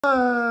She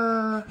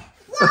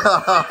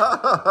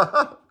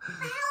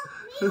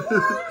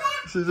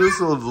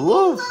just wants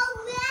love.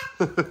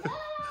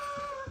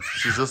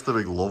 She's just a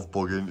big love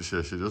bug, isn't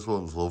she? She just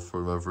wants love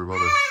from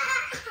everybody.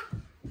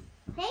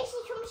 Hey,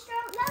 she come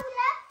stroke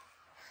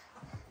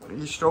Lola. Are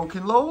you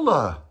stroking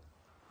Lola?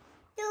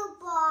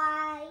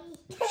 Goodbye.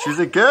 She's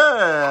a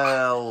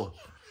girl.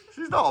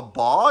 She's not a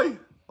boy.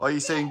 Are you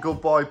saying good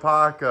boy,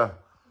 Parker?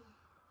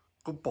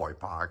 Good boy,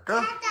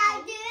 Parker.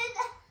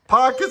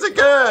 Parker's a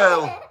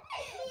girl.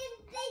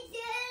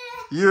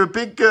 You're a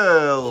big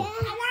girl. Yeah,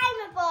 and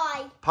I'm a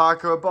boy.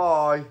 Parker a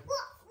boy.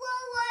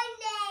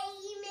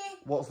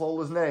 What's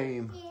Lola's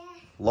name? What's Lola's name? Yeah.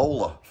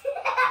 Lola.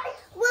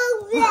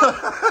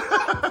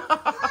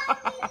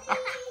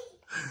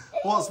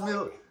 What's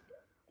Millie?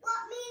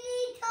 What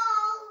Millie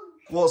called?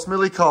 What's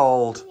Millie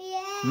called?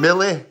 Yeah.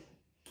 Millie.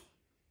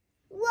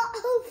 What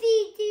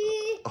Humphrey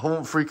do?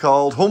 Humphrey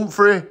called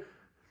Humphrey.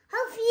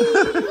 Humphrey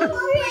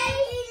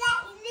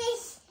like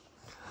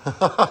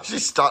this.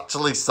 She's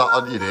actually sat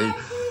on your knee.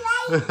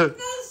 Like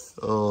this.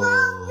 Oh,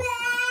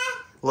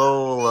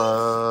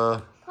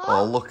 Lola.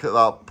 Oh, look at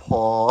that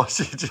paw.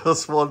 She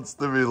just wants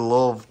to be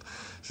loved.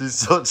 She's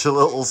such a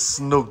little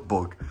snug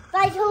bug.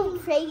 Like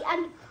Humphrey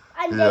and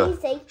Yeah.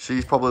 Daisy.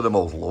 She's probably the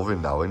most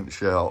loving now, isn't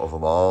she, out of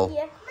them all?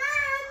 Yeah.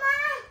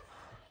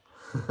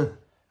 Mama.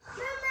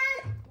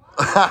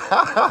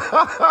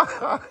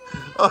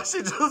 Oh,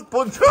 she just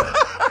punched her.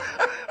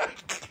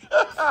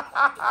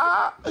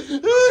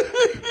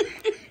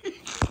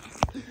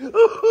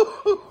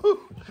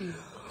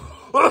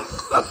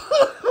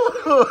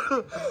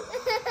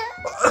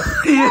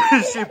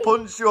 She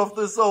punched you off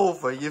the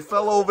sofa. You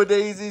fell over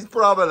Daisy's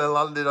pram and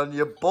landed on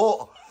your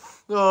butt.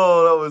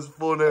 Oh, that was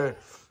funny.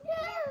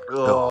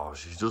 Oh,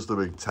 she's just a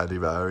big teddy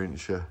bear, isn't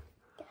she?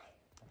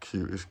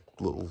 Cutest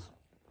little...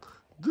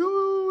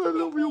 Oh, I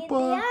love you,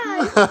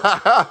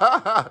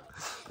 Parker.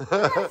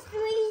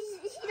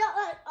 She's not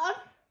like on.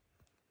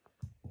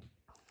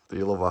 Do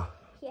you love her?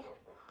 Yeah.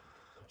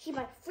 She's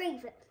my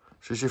favourite.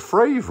 She's your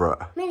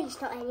favourite?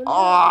 Millie's not anymore.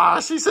 Ah,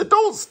 she said,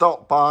 don't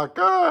stop,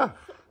 Parker.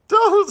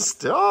 Don't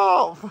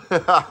stop.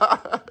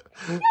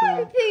 You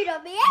nearly pooed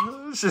on me,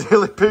 eh? She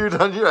nearly pooed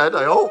on your head.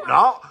 I hope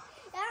not.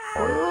 Ah.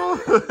 Oh,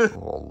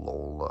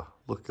 Lola.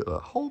 Look at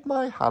that. Hold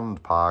my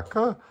hand,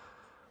 Parker.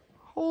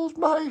 Hold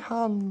my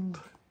hand.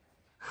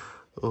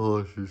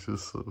 Oh, she's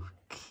just so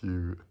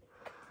cute.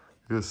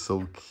 You're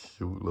so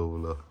cute,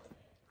 Lola.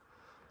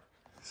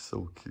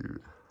 So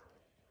cute.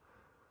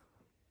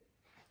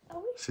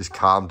 She's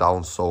calmed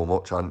down so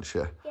much, hasn't she?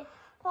 Yeah.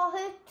 For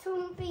her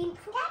tongue being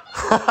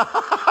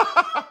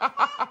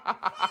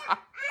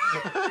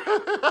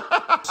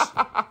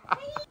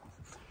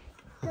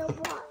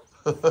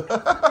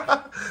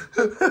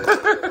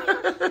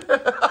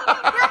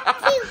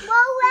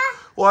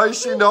Why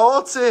is she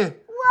naughty?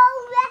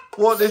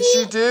 What did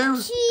she do?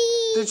 Cheek.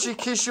 Did she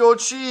kiss your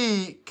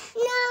cheek?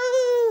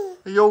 No.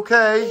 Are you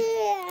okay?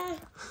 Yeah.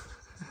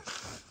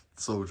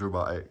 So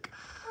dramatic.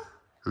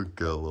 Good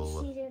girl,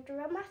 Lola. She's a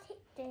dramatic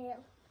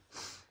girl.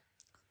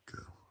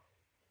 Girl.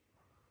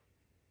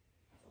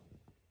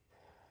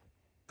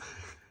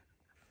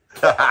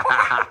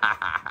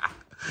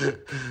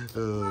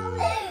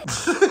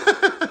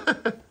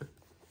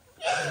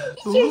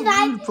 She was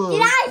like,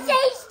 did I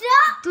say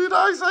stop? Did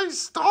I say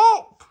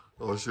stop?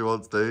 Oh, she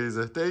wants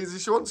Daisy. Daisy,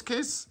 she wants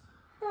kiss.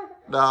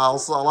 No, I'll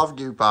love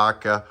you,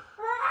 Parker.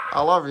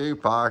 I love you,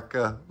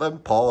 Parker. Then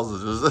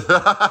pauses.